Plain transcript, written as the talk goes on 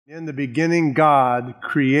In the beginning, God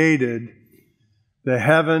created the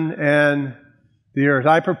heaven and the earth.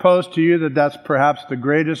 I propose to you that that's perhaps the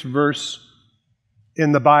greatest verse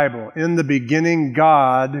in the Bible. In the beginning,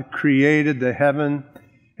 God created the heaven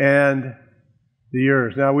and the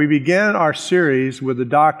earth. Now, we began our series with the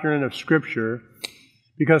doctrine of Scripture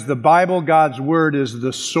because the Bible, God's Word, is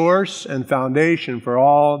the source and foundation for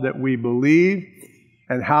all that we believe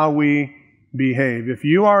and how we behave. If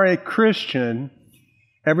you are a Christian,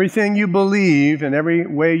 everything you believe and every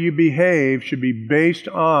way you behave should be based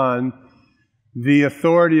on the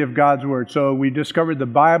authority of God's Word. So we discovered the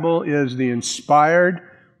Bible is the inspired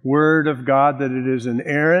Word of God, that it is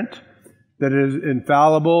inerrant, that it is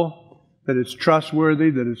infallible, that it's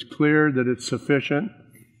trustworthy, that it's clear, that it's sufficient,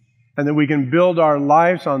 and that we can build our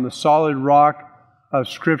lives on the solid rock of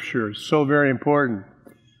Scripture. It's so very important.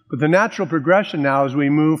 But the natural progression now as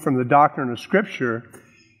we move from the doctrine of Scripture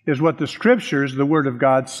is what the Scriptures, the Word of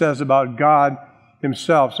God, says about God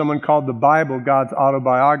Himself. Someone called the Bible God's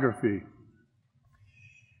autobiography.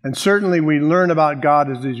 And certainly we learn about God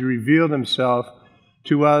as He's revealed Himself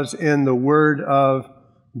to us in the Word of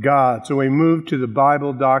God. So we move to the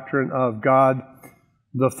Bible doctrine of God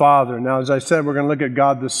the Father. Now, as I said, we're going to look at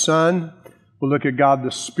God the Son, we'll look at God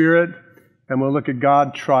the Spirit, and we'll look at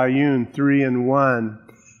God triune, three in one.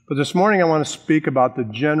 But this morning I want to speak about the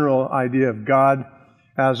general idea of God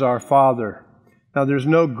as our Father. Now, there's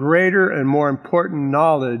no greater and more important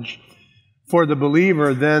knowledge for the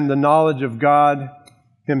believer than the knowledge of God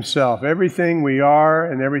Himself. Everything we are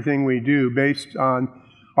and everything we do based on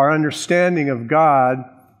our understanding of God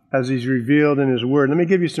as He's revealed in His Word. Let me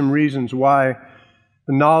give you some reasons why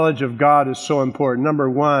the knowledge of God is so important. Number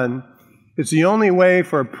one, it's the only way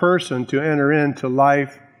for a person to enter into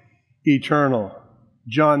life eternal.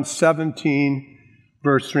 John 17,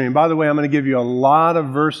 Verse 3. And by the way, I'm going to give you a lot of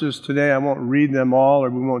verses today. I won't read them all, or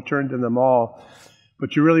we won't turn to them all.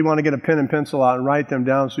 But you really want to get a pen and pencil out and write them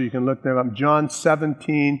down so you can look them up. John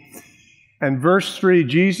 17 and verse 3,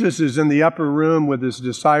 Jesus is in the upper room with His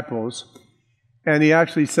disciples, and He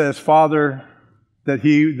actually says, Father, that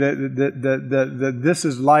this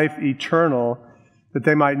is life eternal, that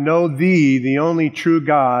they might know Thee, the only true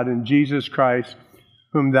God, and Jesus Christ,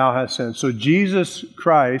 whom Thou hast sent. So Jesus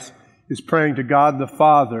Christ is praying to God the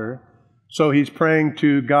Father. So He's praying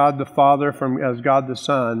to God the Father as God the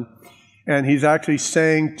Son. And He's actually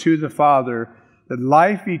saying to the Father that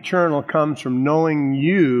life eternal comes from knowing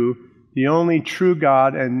You, the only true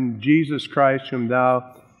God, and Jesus Christ whom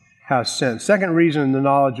Thou hast sent. Second reason the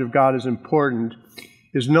knowledge of God is important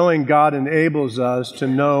is knowing God enables us to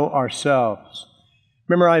know ourselves.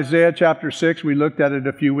 Remember Isaiah chapter 6? We looked at it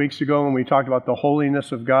a few weeks ago when we talked about the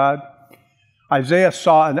holiness of God. Isaiah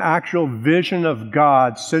saw an actual vision of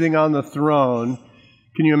God sitting on the throne.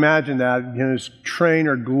 Can you imagine that? His train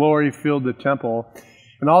or glory filled the temple.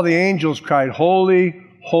 And all the angels cried, Holy,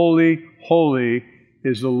 holy, holy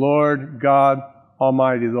is the Lord God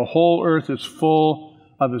Almighty. The whole earth is full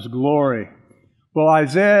of His glory. Well,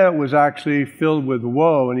 Isaiah was actually filled with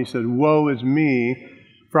woe, and he said, Woe is me,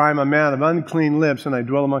 for I am a man of unclean lips, and I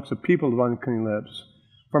dwell amongst a people of unclean lips.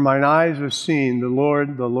 For mine eyes have seen the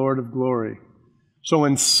Lord of glory. So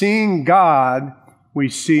in seeing God, we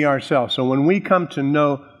see ourselves. So when we come to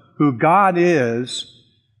know who God is,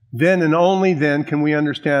 then and only then can we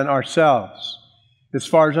understand ourselves. As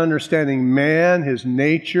far as understanding man, his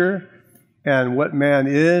nature, and what man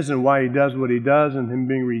is and why he does what he does and him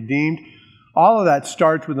being redeemed, all of that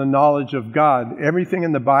starts with the knowledge of God. Everything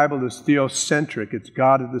in the Bible is theocentric. It's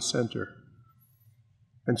God at the center.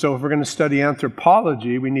 And so if we're going to study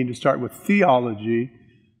anthropology, we need to start with theology,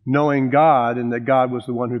 knowing God, and that God was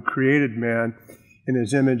the one who created man in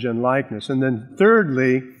His image and likeness. And then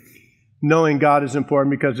thirdly, knowing God is important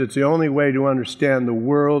because it's the only way to understand the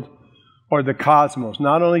world or the cosmos.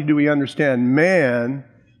 Not only do we understand man,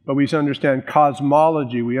 but we understand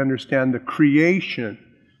cosmology. We understand the creation,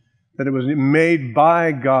 that it was made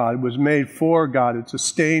by God, was made for God, it's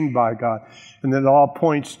sustained by God, and that it all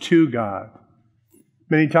points to God.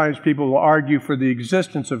 Many times people will argue for the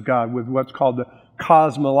existence of God with what's called the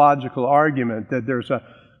cosmological argument, that there's a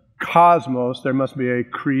cosmos, there must be a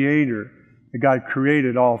creator, that God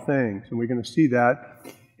created all things. And we're going to see that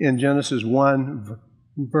in Genesis 1,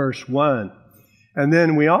 verse 1. And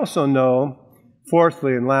then we also know,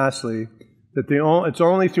 fourthly and lastly, that it's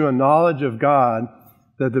only through a knowledge of God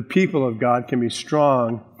that the people of God can be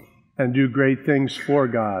strong and do great things for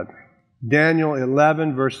God. Daniel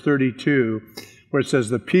 11, verse 32, where it says,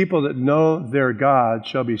 the people that know their God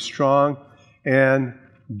shall be strong and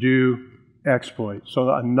do exploits.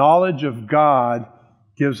 So a knowledge of God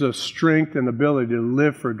gives us strength and ability to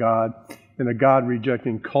live for God in a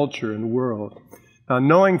God-rejecting culture and world. Now,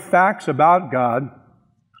 knowing facts about God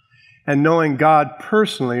and knowing God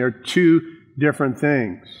personally are two different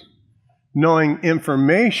things. Knowing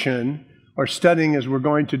information, or studying, as we're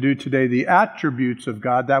going to do today, the attributes of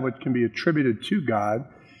God, that which can be attributed to God,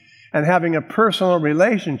 and having a personal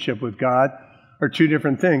relationship with God are two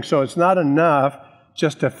different things. So it's not enough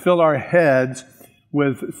just to fill our heads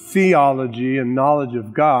with theology and knowledge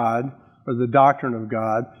of God, or the doctrine of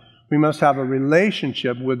God. We must have a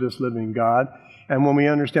relationship with this living God. And when we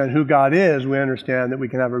understand who God is, we understand that we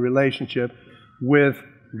can have a relationship with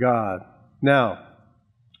God. Now,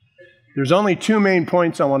 there's only two main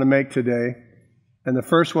points I want to make today. And the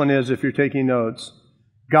first one is, if you're taking notes,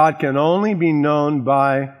 God can only be known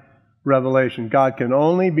by revelation. God can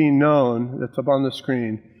only be known, that's up on the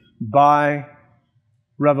screen, by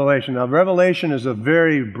revelation. Now, revelation is a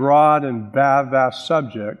very broad and vast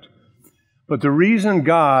subject. But the reason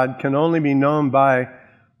God can only be known by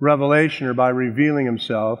revelation, or by revealing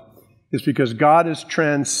himself, is because God is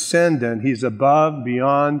transcendent. He's above,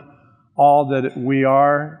 beyond all that we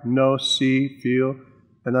are, know, see, feel,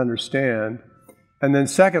 and understand. And then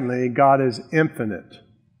secondly, God is infinite.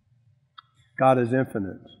 God is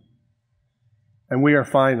infinite. And we are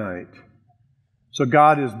finite. So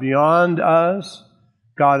God is beyond us,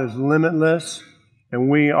 God is limitless, and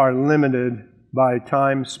we are limited by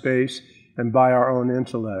time, space, and by our own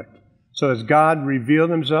intellect. So has God revealed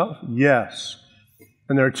himself? Yes.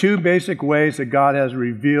 And there are two basic ways that God has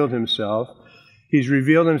revealed himself. He's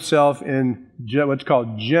revealed himself in what's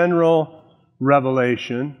called general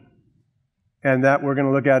revelation, and that we're going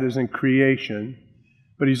to look at is in creation.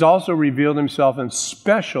 But he's also revealed himself in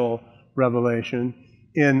special revelation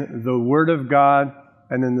in the Word of God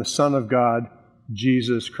and in the Son of God,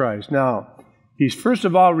 Jesus Christ. Now, he first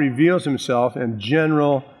of all reveals himself in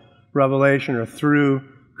general revelation, or through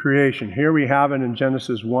creation. Here we have it in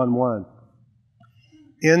Genesis 1:1.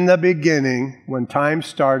 In the beginning, when time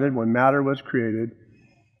started, when matter was created,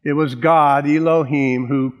 it was God, Elohim,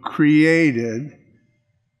 who created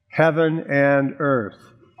heaven and earth.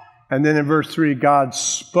 And then in verse 3, God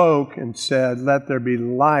spoke and said, "Let there be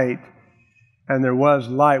light," and there was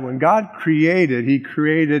light. When God created, he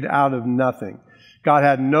created out of nothing. God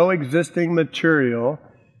had no existing material.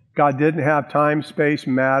 God didn't have time, space,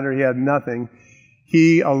 matter. He had nothing.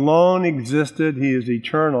 He alone existed. He is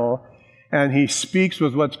eternal. And he speaks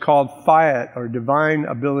with what's called fiat, or divine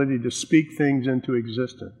ability to speak things into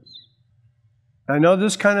existence. I know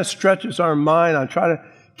this kind of stretches our mind. I try to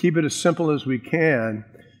keep it as simple as we can.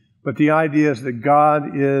 But the idea is that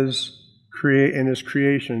God is in his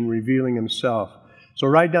creation revealing himself. So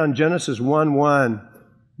write down Genesis 1:1.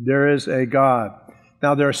 There is a God.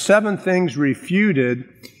 Now there are 7 things refuted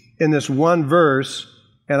in this one verse,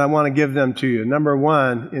 and I want to give them to you. Number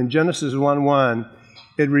 1, in Genesis 1:1,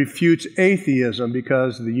 it refutes atheism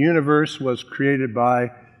because the universe was created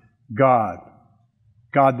by God.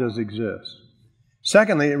 God does exist.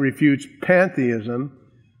 Secondly, it refutes pantheism,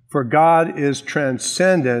 for God is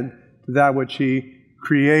transcendent to that which he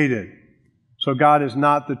created. So God is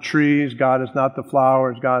not the trees, God is not the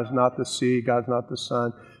flowers, God is not the sea, God is not the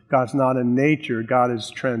sun, God's not in nature, God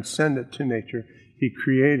is transcendent to nature. He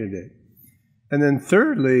created it. And then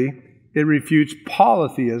thirdly, it refutes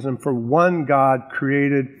polytheism, for one God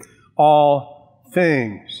created all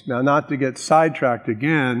things. Now, not to get sidetracked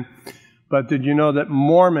again, but did you know that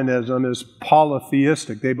Mormonism is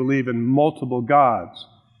polytheistic? They believe in multiple gods.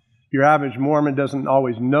 Your average Mormon doesn't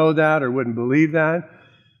always know that or wouldn't believe that,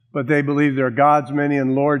 but they believe there are gods many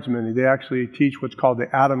and lords many. They actually teach what's called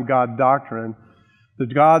the Adam God doctrine. The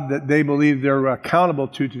God that they believe they're accountable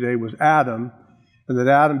to today was Adam, and that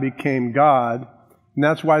Adam became God. And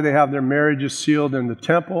that's why they have their marriages sealed in the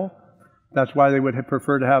temple. That's why they would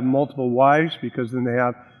prefer to have multiple wives, because then they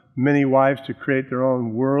have many wives to create their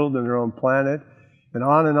own world and their own planet. And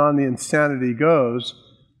on the insanity goes,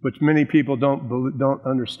 which many people don't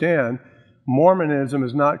understand. Mormonism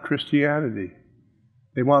is not Christianity.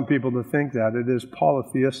 They want people to think that. It is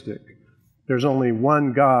polytheistic. There's only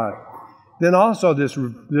one God. Then also this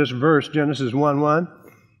verse, Genesis 1:1,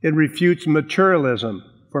 it refutes materialism,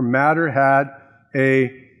 for matter had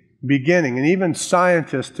a beginning. And even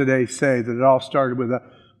scientists today say that it all started with a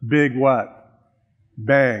big what?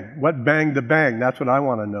 Bang. What banged the bang? That's what I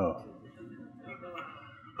want to know.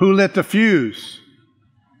 Who lit the fuse?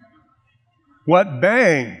 What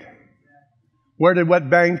banged? Where did what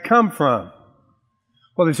banged come from?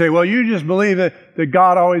 Well, they say, well, you just believe that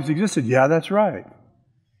God always existed. Yeah, that's right.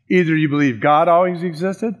 Either you believe God always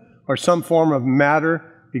existed or some form of matter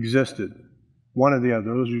existed. One or the other.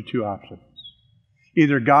 Those are your two options.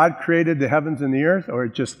 Either God created the heavens and the earth, or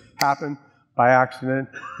it just happened by accident.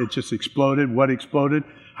 It just exploded. What exploded?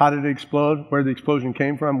 How did it explode? Where the explosion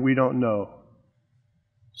came from? We don't know.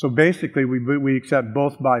 So basically, we accept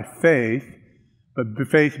both by faith, but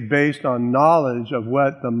faith based on knowledge of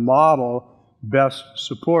what the model best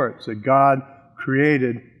supports, that God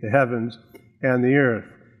created the heavens and the earth.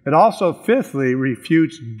 It also, fifthly,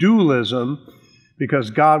 refutes dualism, because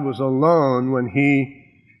God was alone when He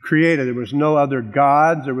created. There was no other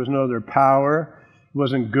gods, there was no other power. It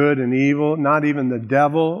wasn't good and evil. Not even the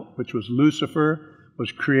devil, which was Lucifer,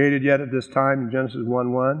 was created yet at this time in Genesis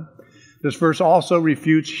 1:1. This verse also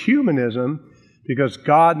refutes humanism, because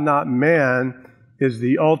God, not man, is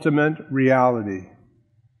the ultimate reality.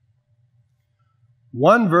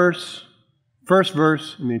 One verse, first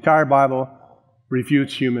verse in the entire Bible,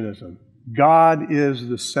 refutes humanism. God is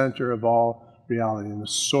the center of all reality and the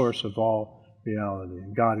source of all reality,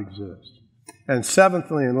 and God exists. And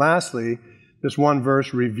seventhly and lastly, this one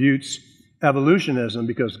verse refutes evolutionism,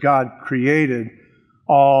 because God created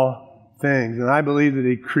all things. And I believe that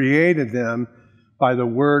He created them by the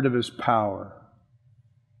word of His power.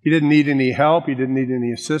 He didn't need any help. He didn't need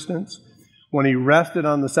any assistance. When He rested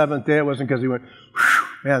on the seventh day, it wasn't because He went,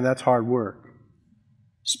 man, that's hard work.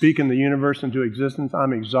 Speaking the universe into existence,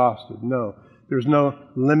 I'm exhausted. No, there's no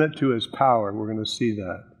limit to His power. We're going to see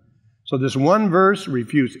that. So this one verse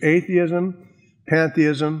refutes atheism,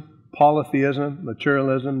 pantheism, polytheism,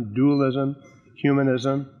 materialism, dualism,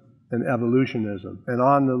 humanism, and evolutionism. And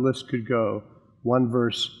on the list could go. One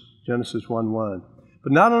verse, Genesis 1:1.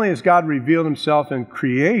 But not only has God revealed Himself in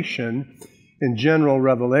creation, in general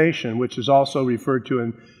revelation, which is also referred to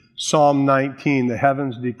in Psalm 19, the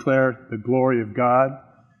heavens declare the glory of God.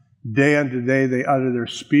 Day unto day they utter their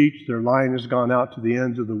speech. Their line has gone out to the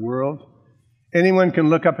ends of the world. Anyone can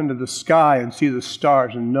look up into the sky and see the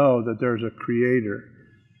stars and know that there's a Creator.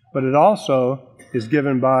 But it also is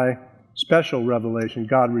given by special revelation.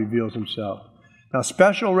 God reveals Himself. Now,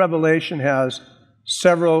 special revelation has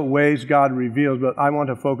several ways God reveals, but I want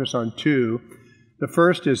to focus on two. The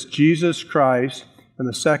first is Jesus Christ, and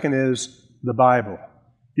the second is the Bible.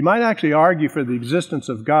 You might actually argue for the existence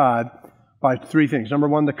of God by three things. Number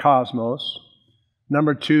one, the cosmos.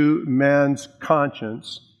 Number two, man's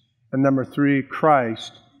conscience. And number three,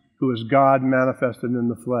 Christ, who is God manifested in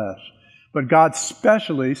the flesh. But God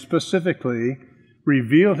specifically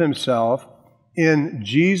revealed Himself in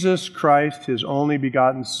Jesus Christ, His only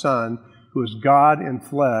begotten Son, who is God in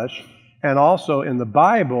flesh, and also in the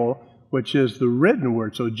Bible, which is the written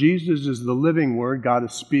word. So Jesus is the living word, God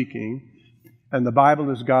is speaking, and the Bible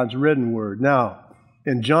is God's written word. Now,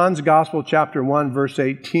 in John's Gospel, chapter 1, verse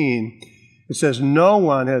 18, it says, no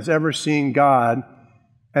one has ever seen God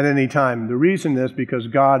at any time. The reason is because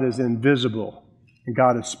God is invisible, and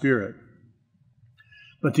God is spirit.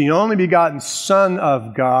 But the only begotten Son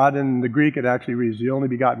of God, in the Greek it actually reads, the only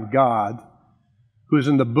begotten God, who is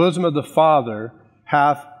in the bosom of the Father,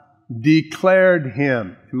 hath declared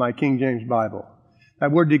Him, in my King James Bible.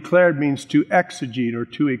 That word declared means to exegete or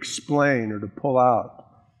to explain or to pull out.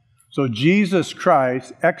 So Jesus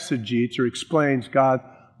Christ exegetes or explains God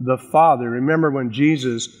the Father. Remember when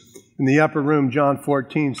Jesus, in the upper room, John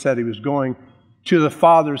 14, said He was going to the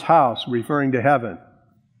Father's house, referring to heaven.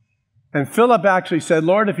 And Philip actually said,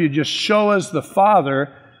 Lord, if you just show us the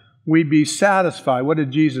Father, we'd be satisfied. What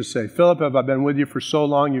did Jesus say? Philip, have I been with you for so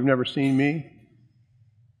long you've never seen me?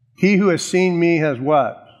 He who has seen me has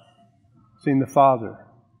what? Seen the Father.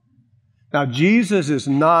 Now, Jesus is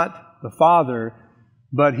not the Father,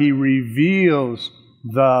 but He reveals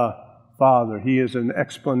the Father. He is an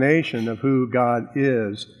explanation of who God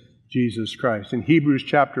is, Jesus Christ. In Hebrews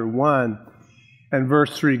chapter 1 and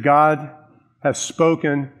verse 3, God has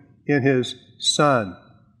spoken in His Son.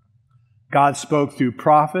 God spoke through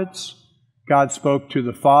prophets. God spoke to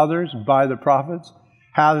the fathers by the prophets.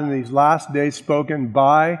 Hath in these last days spoken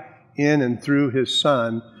by, in, and through His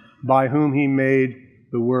Son, by whom He made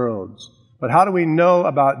the worlds. But how do we know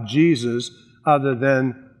about Jesus other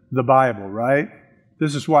than the Bible, right?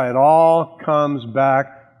 This is why it all comes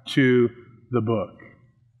back to the book.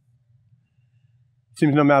 It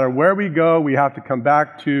seems no matter where we go, we have to come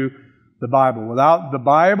back to the Bible. Without the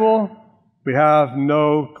Bible, we have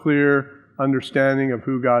no clear understanding of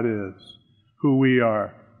who God is, who we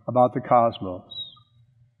are, about the cosmos.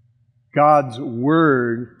 God's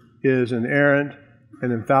Word is inerrant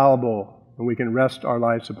and infallible, and we can rest our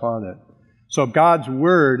lives upon it. So God's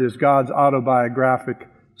Word is God's autobiographic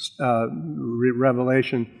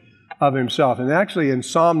revelation of Himself. And actually in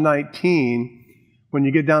Psalm 19, when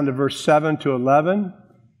you get down to verse 7 to 11,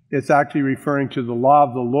 it's actually referring to the law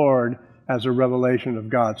of the Lord as a revelation of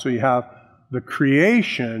God. So you have the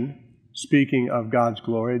creation speaking of God's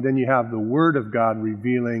glory. Then you have the Word of God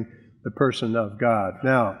revealing the person of God.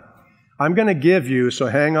 Now, I'm going to give you, so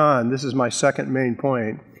hang on, this is my second main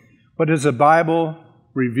point. What does the Bible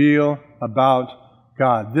reveal about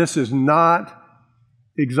God? This is not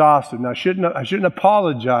exhaustive. Now, I shouldn't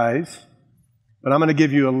apologize, but I'm going to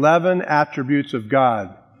give you 11 attributes of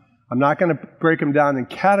God. I'm not going to break them down in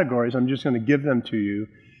categories. I'm just going to give them to you.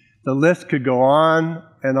 The list could go on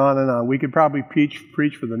and on and on. We could probably preach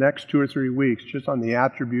for the next 2 or 3 weeks just on the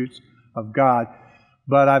attributes of God.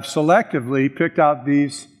 But I've selectively picked out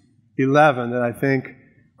these 11 that I think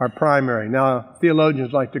are primary. Now,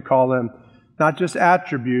 theologians like to call them not just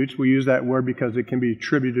attributes. We use that word because it can be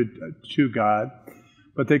attributed to God.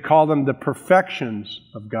 But they call them the perfections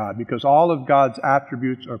of God, because all of God's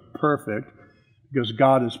attributes are perfect, because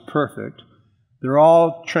God is perfect. They're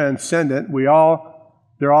all transcendent.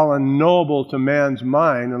 They're all unknowable to man's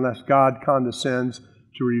mind unless God condescends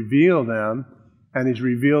to reveal them, and He's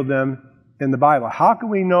revealed them in the Bible. How can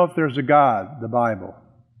we know if there's a God? The Bible.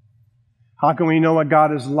 How can we know what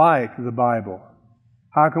God is like? The Bible.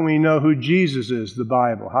 How can we know who Jesus is? The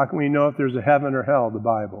Bible. How can we know if there's a heaven or hell? The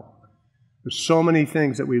Bible. There's so many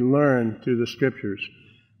things that we learn through the Scriptures.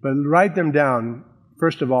 But write them down.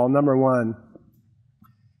 First of all, number one,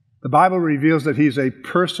 the Bible reveals that He's a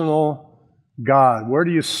personal God. Where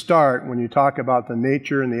do you start when you talk about the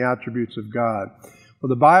nature and the attributes of God? Well,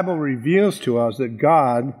 the Bible reveals to us that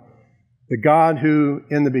God, the God who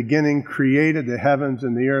in the beginning created the heavens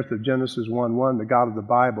and the earth of Genesis 1:1, the God of the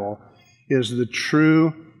Bible, is the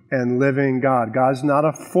true and living God. God's not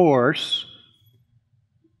a force,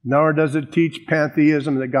 nor does it teach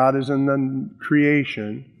pantheism that God is in the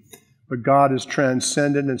creation, but God is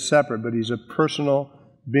transcendent and separate, but He's a personal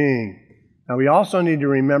being. Now, we also need to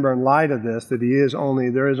remember in light of this that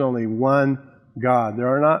there is only one God. There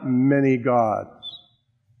are not many gods.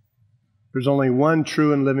 There's only one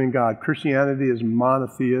true and living God. Christianity is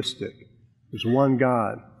monotheistic. There's one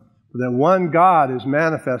God. But that one God is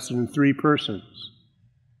manifested in 3 persons: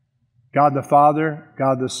 God the Father,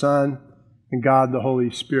 God the Son, and God the Holy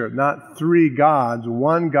Spirit. Not 3 gods,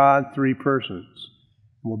 one God, 3 persons.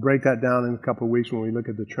 And we'll break that down in a couple of weeks when we look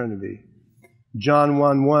at the Trinity. John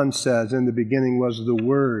 1:1 says, "In the beginning was the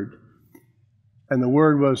Word." And the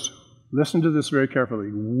Word was, listen to this very carefully,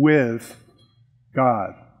 with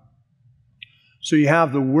God. So you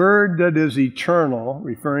have the Word that is eternal,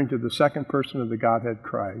 referring to the second person of the Godhead,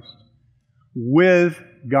 Christ, with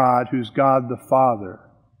God, who's God the Father.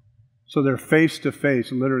 So they're face to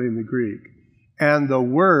face, literally in the Greek. And the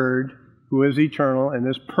Word, who is eternal and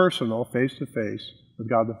is personal, face to face with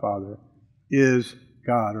God the Father, is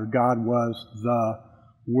God, or God was the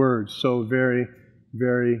Word. So very,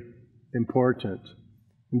 very important.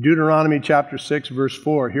 In Deuteronomy chapter 6, verse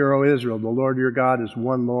 4, "Hear, O Israel, the Lord your God is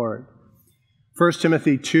one Lord." 1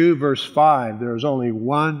 Timothy 2, verse 5, there is only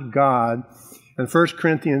one God. And 1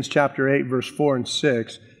 Corinthians chapter 8, verse 4 and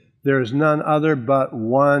 6, there is none other but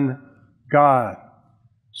one God.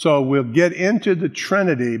 So we'll get into the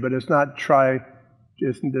Trinity, but there's not 3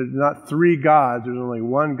 gods. There's only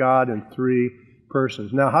one God and 3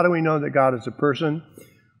 persons. Now, how do we know that God is a person?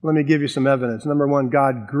 Let me give you some evidence. Number 1,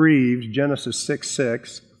 God grieves, Genesis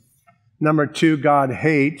 6:6. Number 2, God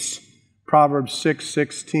hates, Proverbs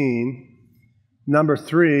 6:16. Number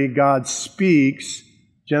 3, God speaks,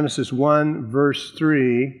 Genesis 1, verse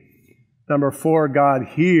 3. Number 4, God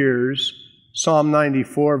hears, Psalm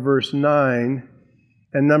 94, verse 9.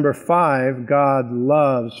 And number 5, God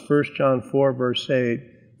loves, 1 John 4, verse 8,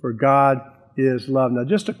 for God is love. Now,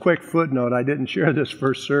 just a quick footnote, I didn't share this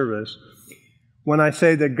first service. When I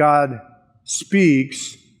say that God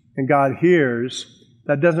speaks and God hears,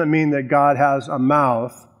 that doesn't mean that God has a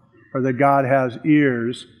mouth or that God has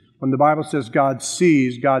ears. When the Bible says God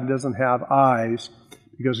sees, God doesn't have eyes,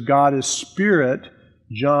 because God is spirit,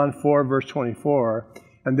 John 4, verse 24,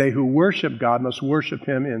 and they who worship God must worship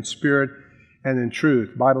Him in spirit and in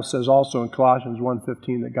truth. The Bible says also in Colossians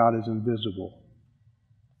 1:15 that God is invisible.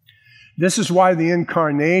 This is why the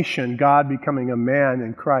incarnation, God becoming a man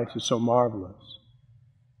in Christ, is so marvelous.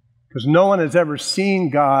 Because no one has ever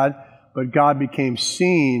seen God, but God became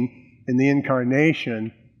seen in the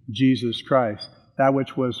incarnation, Jesus Christ. That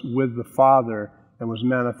which was with the Father and was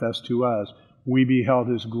manifest to us. We beheld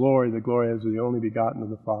His glory, the glory as the only begotten of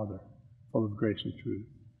the Father, full of grace and truth.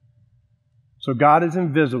 So God is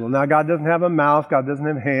invisible. Now, God doesn't have a mouth. God doesn't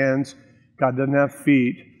have hands. God doesn't have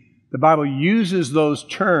feet. The Bible uses those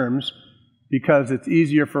terms because it's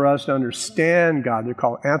easier for us to understand God. They're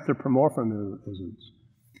called anthropomorphisms.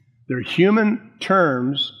 They're human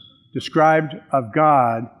terms described of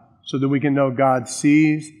God so that we can know God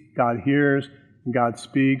sees, God hears, And God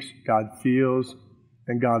speaks, God feels,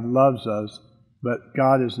 and God loves us, but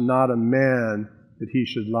God is not a man that he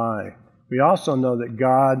should lie. We also know that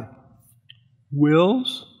God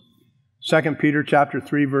wills. 2 Peter chapter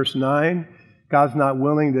 3, verse 9, God's not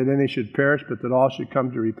willing that any should perish, but that all should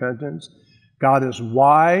come to repentance. God is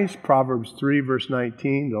wise. Proverbs 3, verse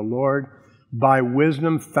 19, the Lord by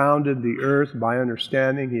wisdom founded the earth, by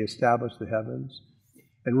understanding he established the heavens.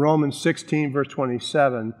 In Romans 16, verse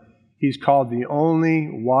 27, he's called the only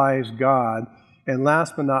wise God. And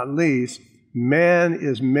last but not least, man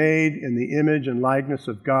is made in the image and likeness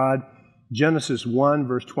of God. Genesis 1,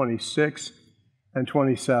 verse 26 and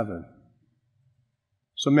 27.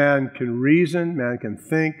 So man can reason, man can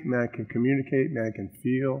think, man can communicate, man can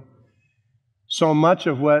feel. So much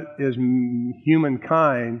of what is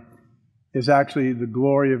humankind is actually the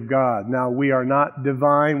glory of God. Now, we are not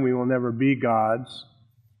divine, we will never be gods,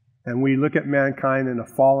 and we look at mankind in a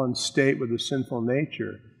fallen state with a sinful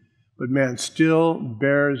nature, but man still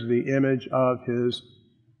bears the image of his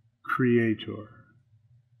Creator.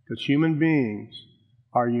 Because human beings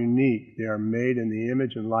are unique. They are made in the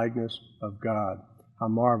image and likeness of God. How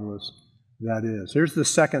marvelous that is. Here's the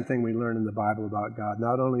second thing we learn in the Bible about God.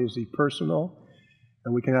 Not only is he personal,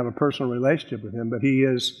 and we can have a personal relationship with him, but he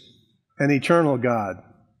is an eternal God.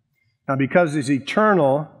 Now, because he's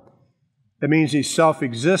eternal, that means he's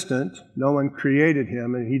self-existent. No one created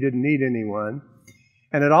him, and he didn't need anyone.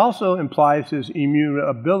 And it also implies his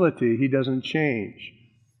immutability. He doesn't change.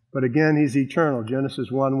 But again, he's eternal. Genesis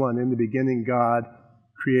 1:1, in the beginning God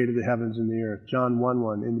created the heavens and the earth. John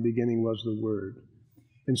 1:1, in the beginning was the Word.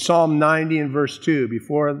 In Psalm 90 and verse 2,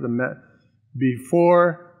 before the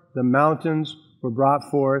mountains were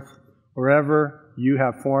brought forth, wherever you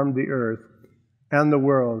have formed the earth and the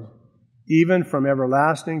world, even from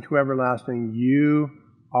everlasting to everlasting, you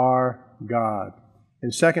are God.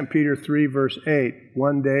 In 2 Peter 3, verse 8,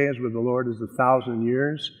 one day is with the Lord is 1,000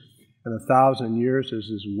 years, and 1,000 years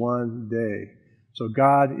is as one day. So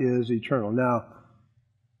God is eternal. Now,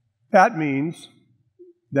 that means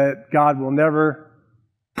that God will never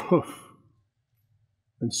poof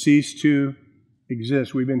and cease to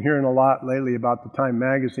exist. We've been hearing a lot lately about the Time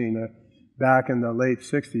magazine back in the late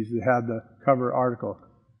 60s that had the cover article,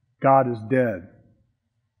 God is dead.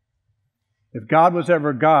 If God was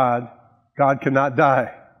ever God, God cannot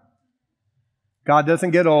die. God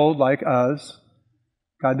doesn't get old like us.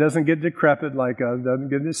 God doesn't get decrepit like us, doesn't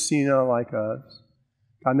get senile like us.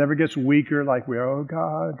 God never gets weaker like we are. Oh,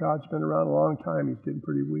 God's been around a long time. He's getting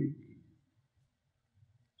pretty weak.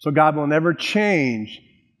 So God will never change.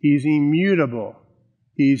 He's immutable.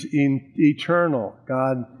 He's eternal.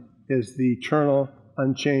 God is the eternal,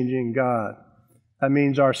 unchanging God. That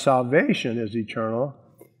means our salvation is eternal.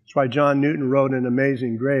 That's why John Newton wrote in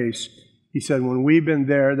Amazing Grace, he said, when we've been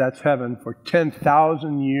there, that's heaven, for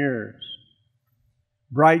 10,000 years,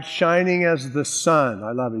 bright shining as the sun.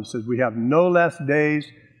 I love it. He says, we have no less days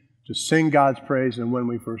to sing God's praise than when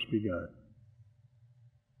we first begun.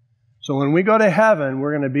 So when we go to heaven,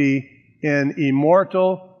 we're going to be in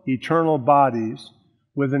immortal, eternal bodies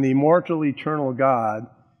with an immortal, eternal God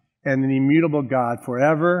and an immutable God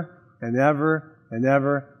forever and ever and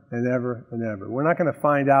ever and ever and ever. We're not going to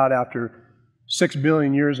find out after 6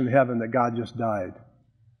 billion years in heaven that God just died.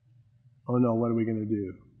 Oh no, what are we going to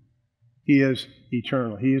do? He is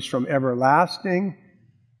eternal. He is from everlasting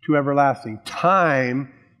to everlasting.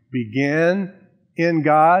 Time began in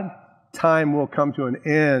God. Time will come to an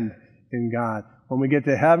end in God. When we get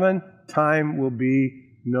to heaven, time will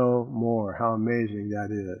be no more. How amazing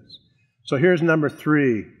that is. So here's number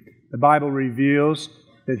 3. The Bible reveals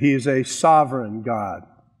that he is a sovereign God.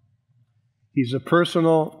 He's a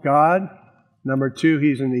personal God. Number 2,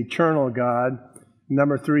 he's an eternal God.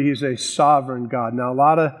 Number 3, he's a sovereign God. Now, a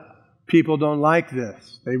lot of people don't like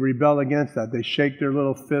this. They rebel against that. They shake their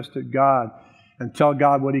little fist at God and tell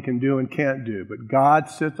God what he can do and can't do. But God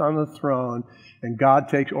sits on the throne, and God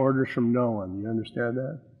takes orders from no one. You understand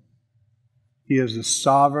that? He is the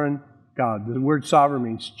sovereign God. The word sovereign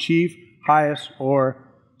means chief, highest, or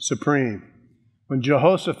supreme. When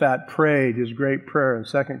Jehoshaphat prayed his great prayer in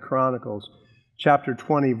 2 Chronicles chapter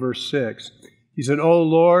 20, verse 6, he said, O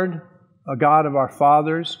Lord, a God of our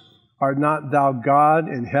fathers, art not thou God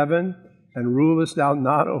in heaven, and rulest thou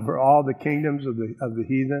not over all the kingdoms of the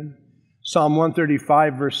heathen? Psalm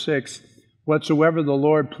 135, verse 6, whatsoever the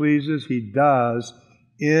Lord pleases, he does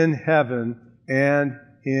in heaven and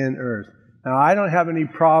in earth. Now, I don't have any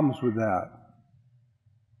problems with that.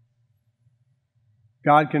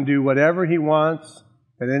 God can do whatever he wants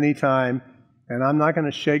at any time, and I'm not going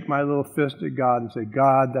to shake my little fist at God and say,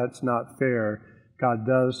 God, that's not fair. God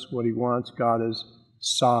does what he wants. God is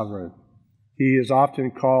sovereign. He is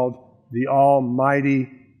often called the Almighty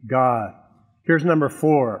God. Here's number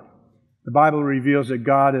 4. The Bible reveals that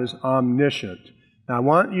God is omniscient. Now, I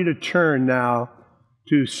want you to turn now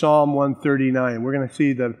to Psalm 139. We're going to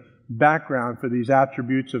see the background for these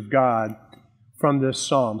attributes of God from this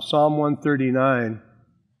psalm. Psalm 139.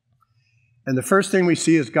 And the first thing we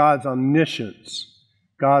see is God's omniscience.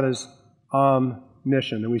 God is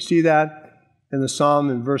omniscient. And we see that in the psalm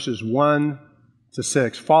in verses 1 to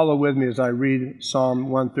 6. Follow with me as I read Psalm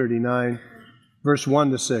 139, verse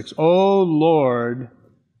 1 to 6. O Lord,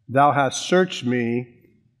 thou hast searched me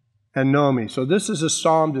and know me. So this is a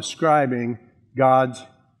psalm describing God's,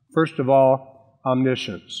 first of all,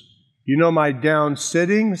 omniscience. You know my down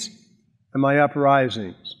sittings and my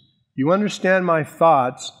uprisings. You understand my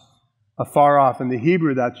thoughts afar off. In the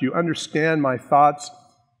Hebrew, that's you understand my thoughts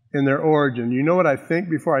in their origin. You know what I think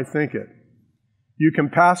before I think it. You can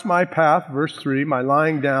pass my path, verse 3, my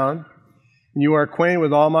lying down, and you are acquainted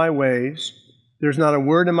with all my ways. There's not a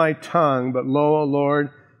word in my tongue, but lo, O Lord,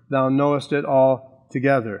 thou knowest it all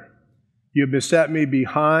together. You have beset me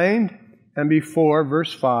behind and before,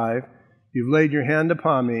 verse 5. You've laid your hand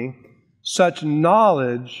upon me. Such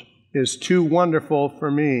knowledge is too wonderful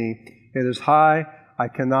for me. It is high, I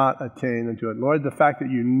cannot attain unto it. Lord, the fact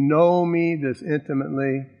that you know me this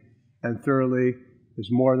intimately and thoroughly is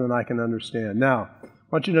more than I can understand. Now, I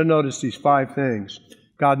want you to notice these 5 things.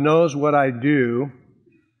 God knows what I do.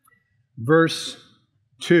 Verse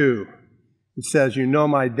 2, it says, you know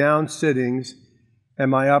my down sittings and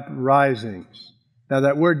my uprisings. Now,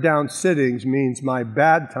 that word down sittings means my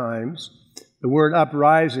bad times. The word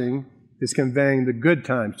uprising is conveying the good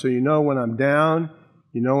times. So you know when I'm down,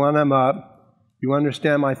 you know when I'm up. You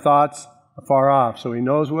understand my thoughts afar off. So he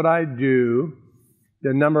knows what I do.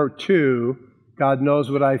 Then number 2, God knows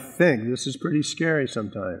what I think. This is pretty scary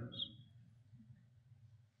sometimes.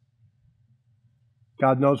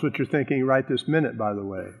 God knows what you're thinking right this minute, by the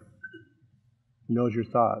way. He knows your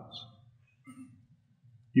thoughts.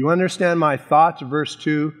 You understand my thoughts, verse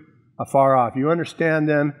 2, afar off. You understand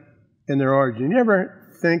them in their origin. You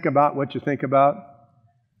ever think about what you think about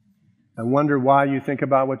and wonder why you think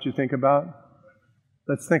about what you think about?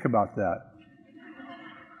 Let's think about that.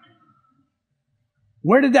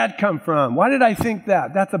 Where did that come from? Why did I think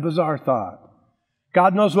that? That's a bizarre thought.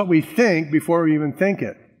 God knows what we think before we even think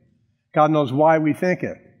it. God knows why we think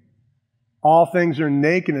it. All things are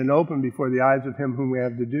naked and open before the eyes of him whom we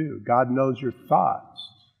have to do. God knows your thoughts.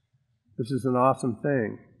 This is an awesome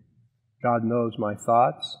thing. God knows my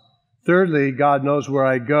thoughts. Thirdly, God knows where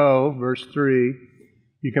I go. Verse 3,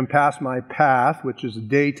 you can pass my path, which is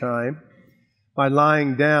daytime, my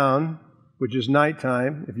lying down, which is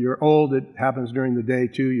nighttime. If you're old, it happens during the day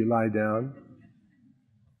too. You lie down.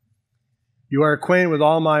 You are acquainted with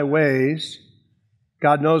all my ways.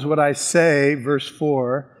 God knows what I say, verse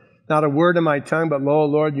 4. Not a word in my tongue, but lo,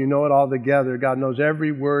 Lord, you know it all together. God knows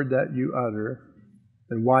every word that you utter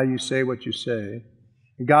and why you say what you say.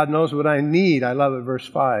 And God knows what I need. I love it, verse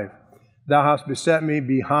 5. Thou hast beset me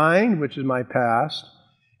behind, which is my past,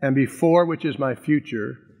 and before, which is my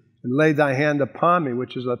future, and laid thy hand upon me,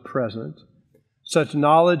 which is the present. Such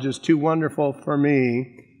knowledge is too wonderful for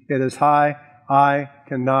me. It is high, I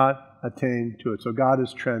cannot attain to it. So God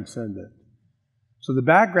is transcendent. So the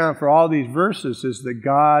background for all these verses is that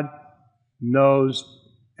God knows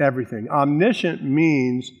everything. Omniscient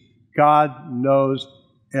means God knows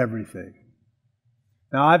everything.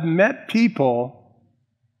 Now, I've met people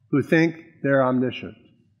who think they're omniscient.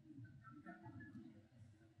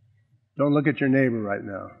 Don't look at your neighbor right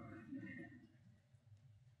now.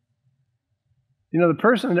 You know, the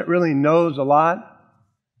person that really knows a lot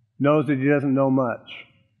knows that he doesn't know much.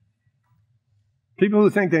 People who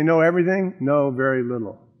think they know everything know very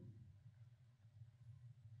little.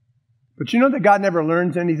 But you know that God never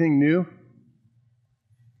learns anything new?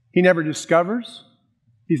 He never discovers.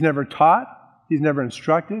 He's never taught. He's never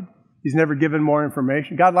instructed. He's never given more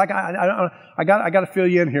information. God, like I got to fill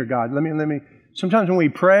you in here, God. Let me. Sometimes when we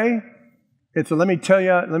pray, it's a let me tell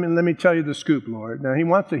you the scoop, Lord. Now He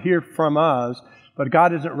wants to hear from us, but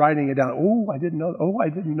God isn't writing it down. Oh, I didn't know. Oh, I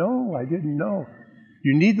didn't know. I didn't know.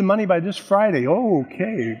 You need the money by this Friday. Oh,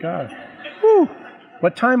 okay, God. Whew.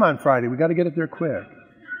 What time on Friday? We got to get it there quick.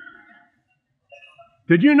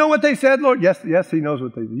 Did you know what they said, Lord? Yes, He knows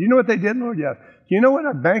what they did. You know what they did, Lord? Yes. Do you know what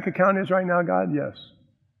our bank account is right now, God? Yes.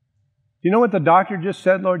 Do you know what the doctor just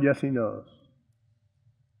said, Lord? Yes, He knows.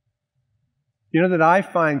 You know that I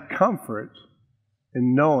find comfort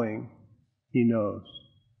in knowing He knows.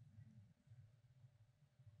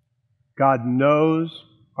 God knows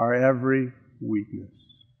our every weakness.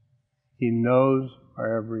 He knows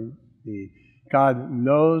our every need. God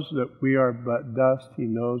knows that we are but dust. He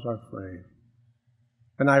knows our frame.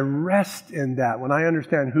 And I rest in that. When I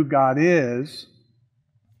understand who God is,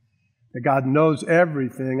 that God knows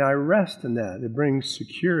everything, I rest in that. It brings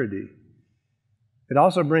security. It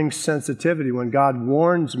also brings sensitivity. When God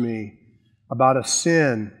warns me about a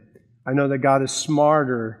sin, I know that God is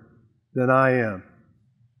smarter than I am.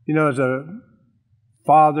 You know, as a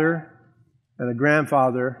father and a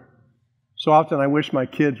grandfather, so often I wish my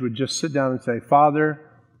kids would just sit down and say, "Father,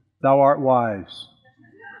 thou art wise.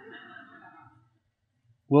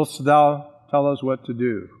 Wilt thou tell us what to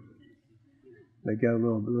do?" They get a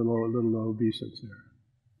little obeisance there.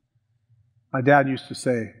 My dad used to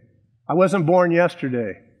say, "I wasn't born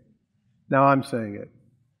yesterday." Now I'm saying it.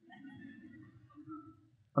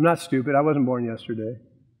 I'm not stupid. I wasn't born yesterday.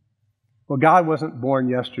 Well, God wasn't born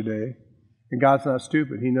yesterday, and God's not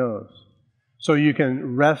stupid. He knows. So you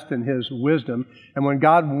can rest in His wisdom. And when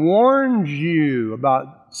God warns you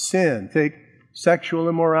about sin, take sexual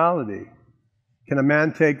immorality. Can a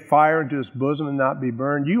man take fire into his bosom and not be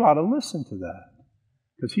burned? You ought to listen to that,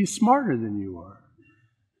 because He's smarter than you are.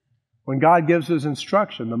 When God gives His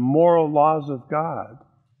instruction, the moral laws of God,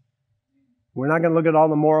 we're not going to look at all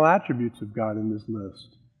the moral attributes of God in this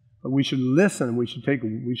list. But we should listen. We should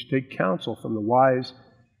take counsel from the wise,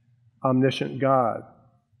 omniscient God.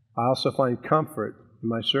 I also find comfort in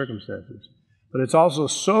my circumstances. But it's also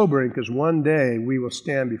sobering, because one day we will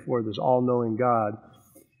stand before this all-knowing God,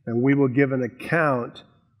 and we will give an account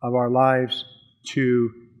of our lives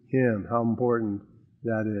to Him. How important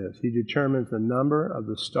that is. He determines the number of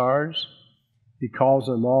the stars. He calls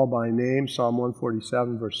them all by name. Psalm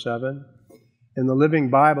 147, verse 7. In the Living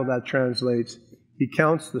Bible, that translates, He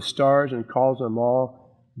counts the stars and calls them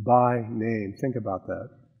all by name. Think about that.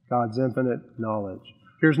 God's infinite knowledge.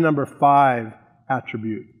 Here's number 5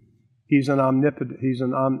 attribute. He's an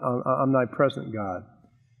omnipresent God,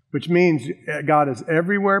 which means God is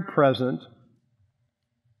everywhere present,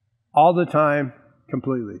 all the time,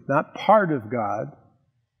 completely. Not part of God,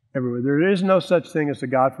 everywhere. There is no such thing as a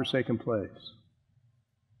God-forsaken place.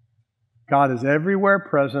 God is everywhere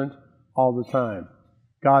present, all the time.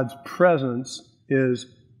 God's presence is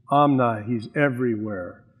omni. He's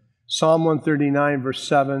everywhere. Psalm 139, verse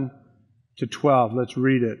 7 to 12. Let's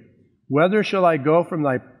read it. Whether shall I go from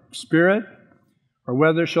thy spirit, or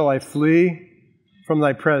whether shall I flee from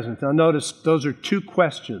thy presence? Now notice, those are two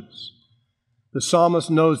questions. The psalmist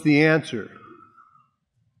knows the answer.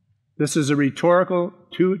 This is two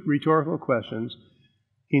rhetorical questions.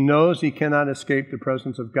 He knows he cannot escape the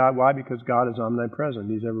presence of God. Why? Because God is omnipresent.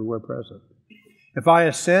 He's everywhere present. If I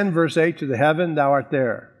ascend, verse 8, to the heaven, thou art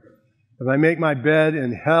there. If I make my bed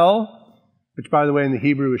in hell, which, by the way, in the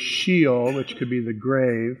Hebrew is Sheol, which could be the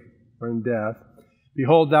grave or in death,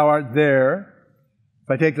 behold, thou art there.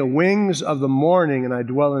 If I take the wings of the morning and I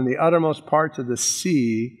dwell in the uttermost parts of the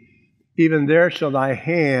sea, even there shall thy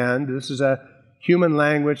hand, this is a human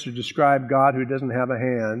language to describe God who doesn't have a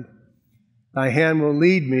hand, thy hand will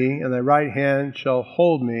lead me, and thy right hand shall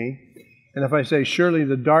hold me. And if I say, surely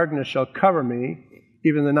the darkness shall cover me,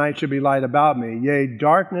 even the night shall be light about me. Yea,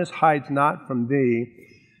 darkness hides not from thee,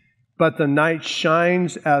 but the night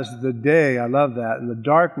shines as the day. I love that. And the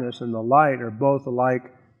darkness and the light are both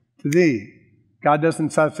alike to thee. God doesn't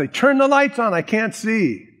say, turn the lights on, I can't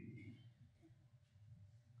see.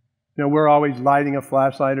 You know, we're always lighting a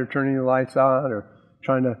flashlight or turning the lights on or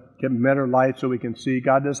trying to get better light so we can see.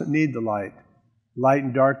 God doesn't need the light. Light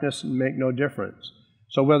and darkness make no difference.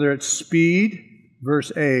 So whether it's speed,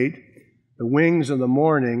 verse 8, the wings of the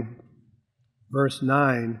morning, verse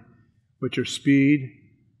 9, which are speed,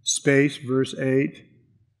 space, verse 8,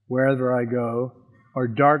 wherever I go, or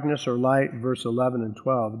darkness or light, verse 11 and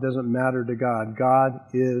 12. It doesn't matter to God. God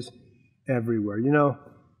is everywhere. You know,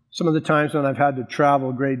 some of the times when I've had to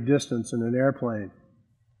travel great distance in an airplane,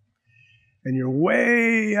 and you're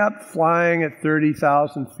way up flying at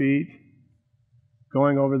 30,000 feet,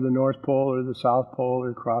 going over the North Pole or the South Pole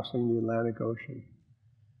or crossing the Atlantic Ocean.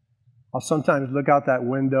 I'll sometimes look out that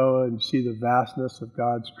window and see the vastness of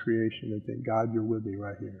God's creation and think, God, you're with me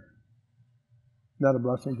right here. Isn't that a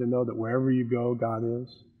blessing to know that wherever you go, God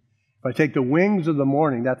is? If I take the wings of the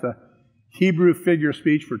morning, that's a Hebrew figure of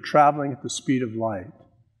speech for traveling at the speed of light,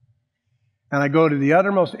 and I go to the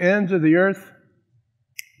uttermost ends of the earth,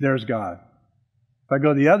 there's God. If I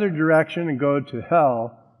go the other direction and go to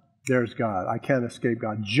hell, there's God. I can't escape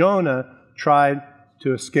God. Jonah tried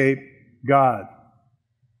to escape God,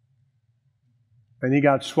 and he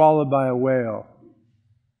got swallowed by a whale.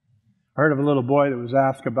 I heard of a little boy that was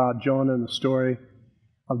asked about Jonah and the story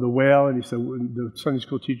of the whale, and he said, the Sunday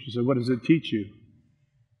school teacher said, what does it teach you?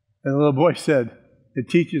 And the little boy said, it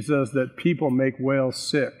teaches us that people make whales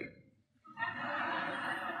sick.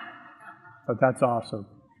 But that's awesome.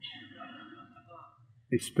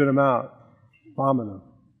 They spit them out, vomit them.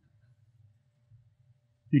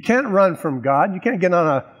 You can't run from God. You can't get on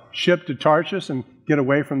a ship to Tarshish and get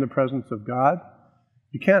away from the presence of God.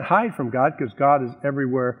 You can't hide from God because God is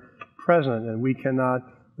everywhere present and we cannot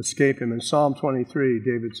escape Him. In Psalm 23,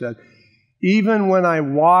 David said, even when I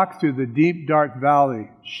walk through the deep, dark valley,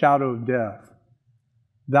 shadow of death,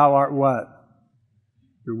 Thou art what?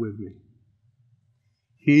 You're with me.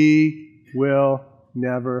 He will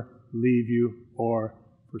never leave you or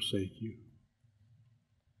forsake you.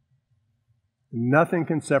 Nothing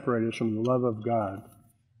can separate us from the love of God in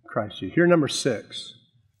Christ Jesus. Here, number 6.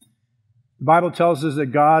 The Bible tells us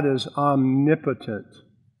that God is omnipotent.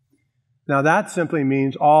 Now, that simply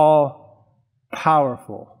means all-powerful.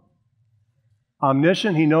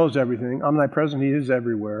 Omniscient, He knows everything. Omnipresent, He is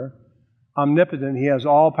everywhere. Omnipotent, He has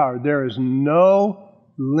all power. There is no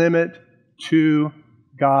limit to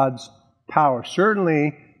God's power.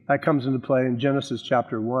 Certainly, that comes into play in Genesis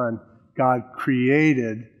chapter 1. God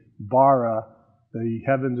created, bara, the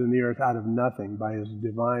heavens and the earth out of nothing by His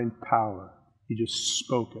divine power. He just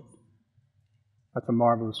spoke it. That's a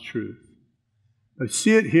marvelous truth. But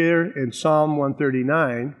see it here in Psalm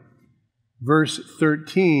 139, verse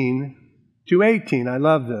 13 to 18. I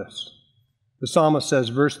love this. The psalmist says,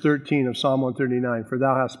 verse 13 of Psalm 139, for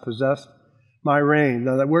Thou hast possessed my reign.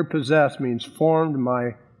 Now that word possessed means formed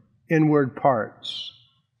my inward parts.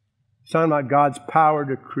 It's talking about God's power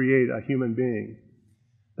to create a human being.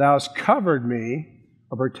 Thou hast covered me,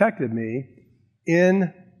 or protected me,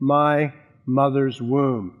 in my mother's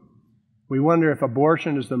womb. We wonder if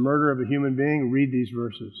abortion is the murder of a human being. Read these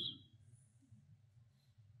verses.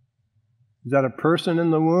 Is that a person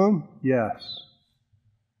in the womb? Yes.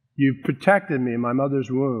 You've protected me in my mother's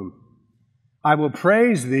womb. I will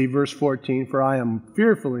praise Thee, verse 14, for I am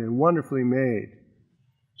fearfully and wonderfully made.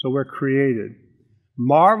 So we're created.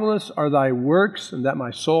 Marvelous are Thy works, and that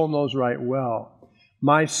my soul knows right well.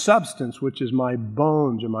 My substance, which is my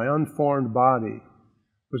bones and my unformed body,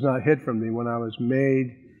 was not hid from Thee when I was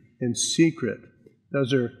made in secret.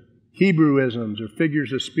 Those are Hebrewisms or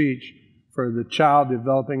figures of speech for the child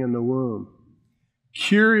developing in the womb.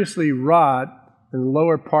 Curiously wrought in the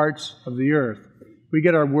lower parts of the earth. We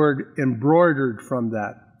get our word embroidered from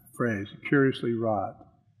that phrase, curiously wrought.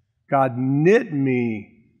 God knit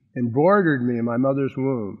me, embroidered me in my mother's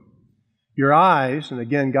womb. Your eyes, and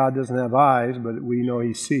again, God doesn't have eyes, but we know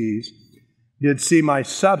He sees, did see my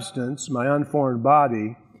substance, my unformed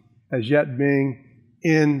body, as yet being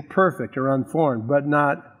imperfect or unformed, but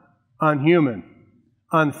not unhuman.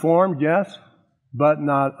 Unformed, yes, but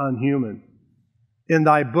not unhuman. In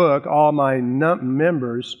Thy book, all my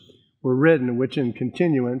members were written, which in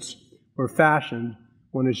continuance were fashioned,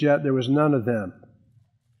 when as yet there was none of them.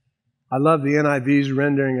 I love the NIV's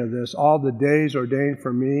rendering of this. All the days ordained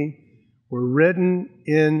for me were written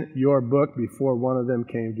in Your book before one of them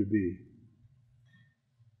came to be.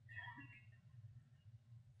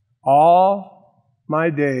 All my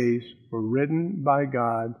days were written by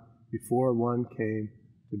God before one came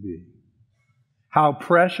to be. How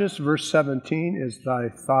precious, verse 17, is Thy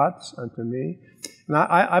thoughts unto me. And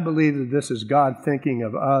I believe that this is God thinking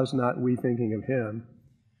of us, not we thinking of Him.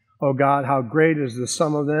 Oh God, how great is the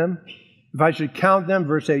sum of them. If I should count them,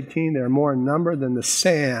 verse 18, they are more in number than the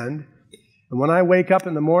sand. And when I wake up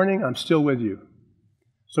in the morning, I'm still with You.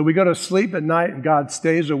 So we go to sleep at night and God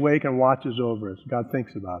stays awake and watches over us. God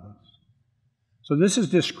thinks about us. So this is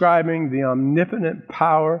describing the omnipotent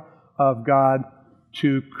power of God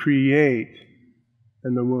to create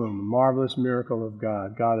in the womb. A marvelous miracle of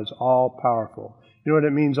God. God is all-powerful. You know what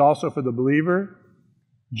it means also for the believer?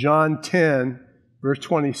 John 10, verse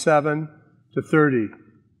 27 to 30.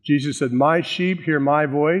 Jesus said, my sheep hear my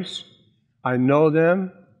voice. I know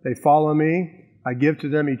them. They follow me. I give to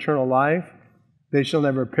them eternal life. They shall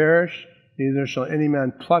never perish, neither shall any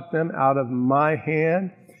man pluck them out of my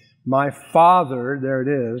hand. My Father, there it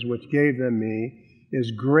is, which gave them me,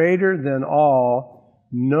 is greater than all.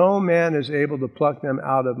 No man is able to pluck them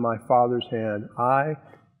out of my Father's hand. I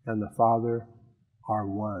and the Father are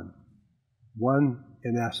one. One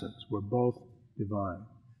in essence. We're both divine.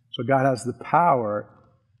 So God has the power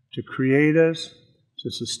to create us,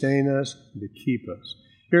 to sustain us, and to keep us.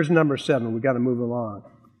 Here's number 7. We've got to move along.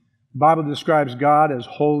 The Bible describes God as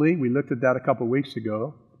holy. We looked at that a couple weeks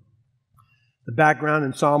ago. The background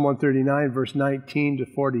in Psalm 139, verse 19 to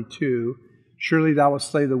 42. Surely Thou wilt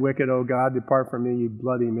slay the wicked, O God. Depart from me, ye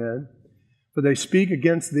bloody men. For they speak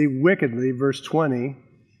against Thee wickedly, verse 20.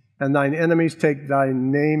 And Thine enemies take Thy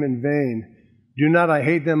name in vain. Do not I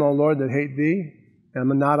hate them, O Lord, that hate Thee?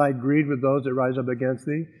 Am not I grieved with those that rise up against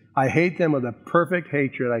thee? I hate them with a perfect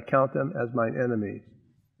hatred. I count them as mine enemies.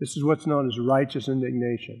 This is what's known as righteous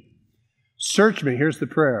indignation. Search me, here's the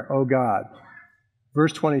prayer, O God.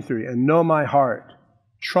 Verse 23, and know my heart.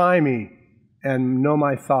 Try me and know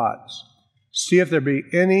my thoughts. See if there be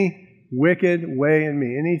any wicked way in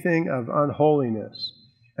me, anything of unholiness.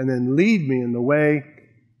 And then lead me in the way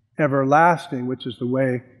everlasting, which is the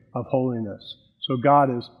way of holiness. So God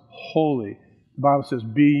is holy. The Bible says,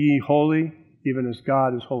 be ye holy, even as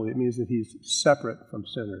God is holy. It means that He's separate from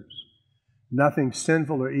sinners. Nothing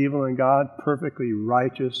sinful or evil in God, perfectly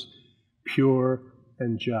righteous, pure,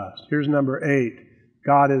 and just. Here's number 8.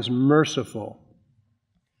 God is merciful.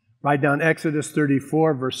 Write down Exodus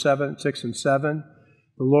 34, verse 6 and 7.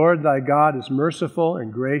 The Lord thy God is merciful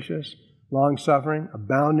and gracious, long-suffering,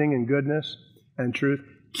 abounding in goodness and truth,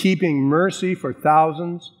 keeping mercy for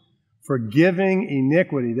thousands, forgiving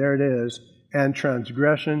iniquity, there it is, and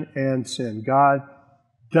transgression and sin. God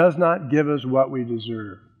does not give us what we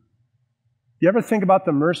deserve. You ever think about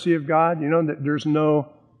the mercy of God? You know that there's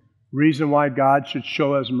no reason why God should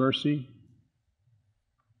show us mercy.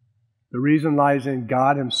 The reason lies in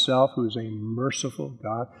God Himself, who is a merciful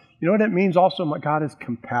God. You know what it means also? God is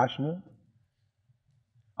compassionate.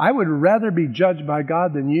 I would rather be judged by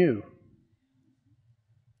God than you,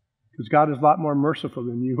 because God is a lot more merciful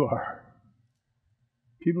than you are.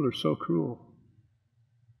 People are so cruel.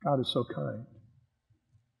 God is so kind.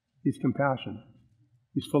 He's compassionate.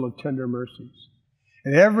 He's full of tender mercies.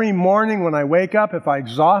 And every morning when I wake up, if I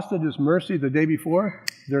exhausted His mercy the day before,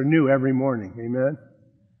 they're new every morning. Amen?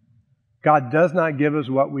 God does not give us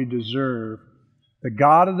what we deserve. The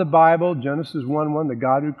God of the Bible, Genesis 1:1, the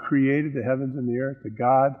God who created the heavens and the earth, the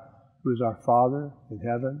God who is our Father in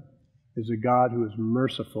heaven, is a God who is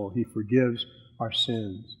merciful. He forgives our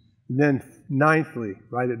sins. And then, ninthly,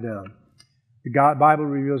 write it down. The Bible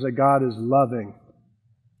reveals that God is loving.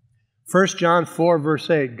 1 John 4, verse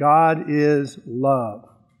 8, God is love.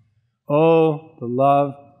 Oh, the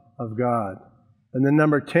love of God. And then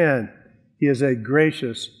number 10, He is a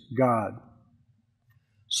gracious God.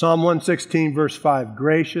 Psalm 116, verse 5,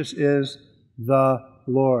 gracious is the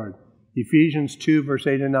Lord. Ephesians 2, verse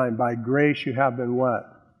 8 and 9, by grace you have been what?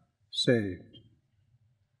 Saved.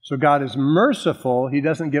 So God is merciful. He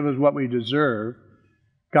doesn't give us what we deserve.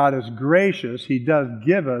 God is gracious. He does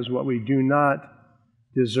give us what we do not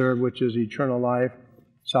deserve, which is eternal life,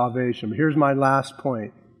 salvation. But here's my last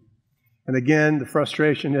point. And again, the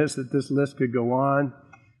frustration is that this list could go on.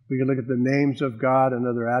 We could look at the names of God and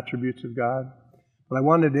other attributes of God. But I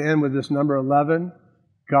wanted to end with this number 11.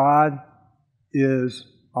 God is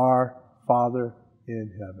our Father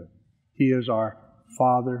in heaven. He is our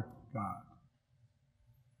Father God.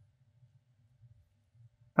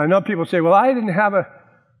 I know people say, well, I didn't have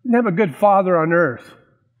a good father on earth.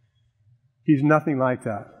 He's nothing like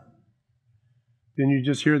that. Didn't you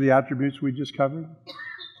just hear the attributes we just covered?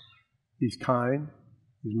 He's kind.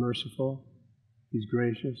 He's merciful. He's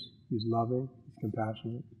gracious. He's loving. He's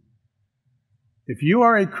compassionate. If you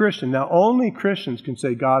are a Christian, now only Christians can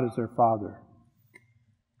say God is their Father.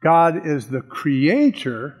 God is the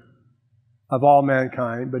creator of all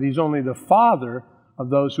mankind, but He's only the Father of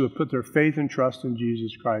those who have put their faith and trust in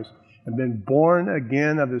Jesus Christ and been born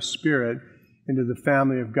again of His Spirit into the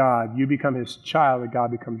family of God. You become His child, and God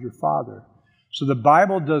becomes your Father. So the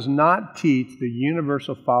Bible does not teach the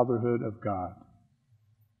universal fatherhood of God.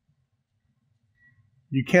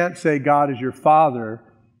 You can't say God is your Father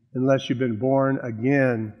unless you've been born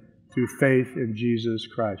again through faith in Jesus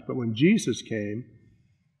Christ. But when Jesus came,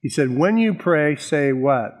 He said, when you pray, say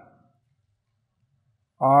what?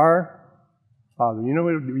 Our Father. You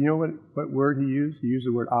know what word He used? He used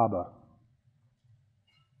the word Abba.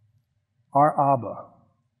 Our Abba.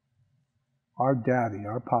 Our Daddy,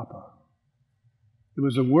 our Papa. It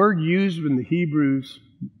was a word used when the Hebrews,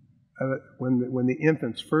 when the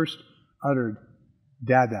infants first uttered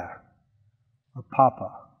Dada or Papa.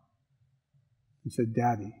 He said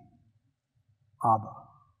Daddy, Abba.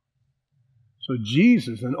 So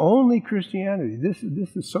Jesus, and only Christianity, this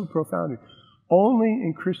is so profound. Only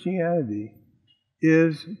in Christianity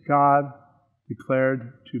is God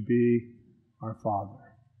declared to be our Father.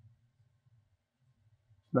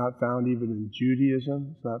 It's not found even in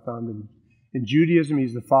Judaism. It's not found in Judaism.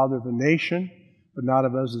 He's the Father of a nation, but not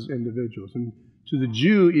of us as individuals. And to the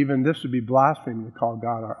Jew, even this would be blasphemy to call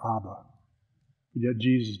God our Abba. But yet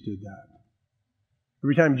Jesus did that.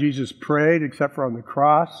 Every time Jesus prayed, except for on the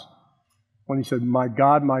cross, when He said, my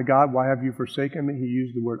God, why have you forsaken me? He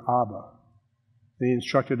used the word Abba. And He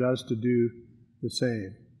instructed us to do the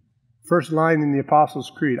same. First line in the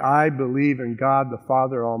Apostles' Creed, I believe in God the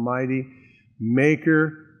Father Almighty,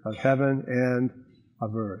 maker of heaven and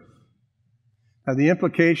of earth. Now, the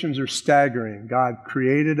implications are staggering. God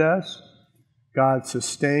created us, God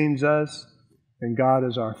sustains us, and God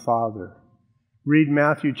is our Father. Read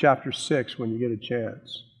Matthew chapter 6 when you get a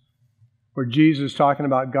chance, where Jesus talking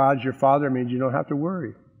about God's your Father means you don't have to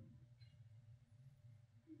worry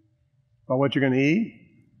about what you're going to eat,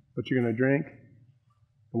 what you're going to drink,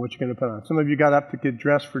 and what you're going to put on. Some of you got up to get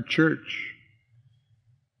dressed for church.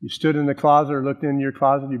 You stood in the closet or looked into your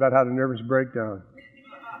closet, you about had a nervous breakdown.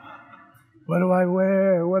 What do I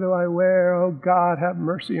wear? What do I wear? Oh God, have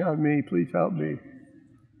mercy on me. Please help me.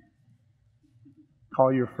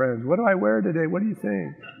 Call your friends. What do I wear today? What do you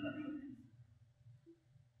think?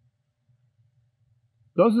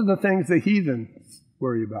 Those are the things the heathens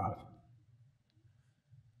worry about.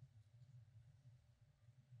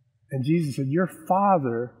 And Jesus said, your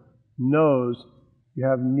Father knows you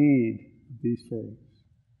have need of these things.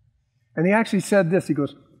 And he actually said this. He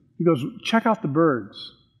goes, check out the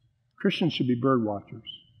birds. Christians should be bird watchers.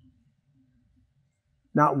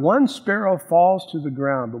 Not one sparrow falls to the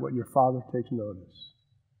ground, but what your Father takes notice.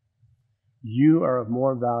 You are of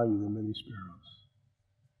more value than many sparrows.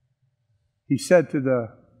 He said to the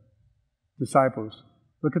disciples,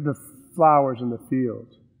 look at the flowers in the field.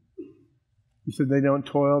 He said they don't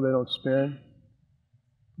toil, they don't spin.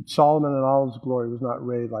 But Solomon in all his glory was not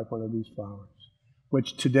arrayed like one of these flowers,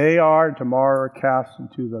 which today are and tomorrow are cast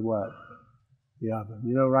into the what? The oven.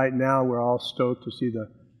 You know, right now we're all stoked to see the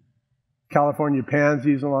California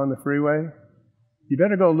pansies along the freeway. You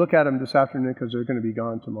better go look at them this afternoon because they're going to be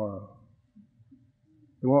gone tomorrow.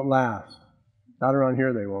 They won't last. Not around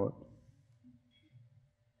here they won't.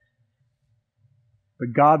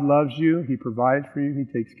 But God loves you. He provides for you. He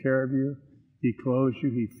takes care of you. He clothes you.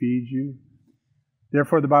 He feeds you.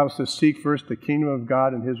 Therefore, the Bible says, seek first the kingdom of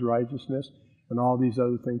God and His righteousness, and all these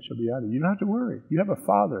other things shall be added. You don't have to worry. You have a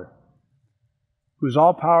Father who is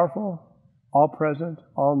all-powerful, all-present,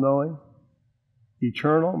 all-knowing,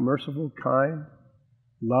 eternal, merciful, kind,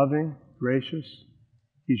 loving, gracious.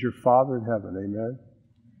 He's your Father in heaven. Amen?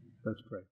 Let's pray.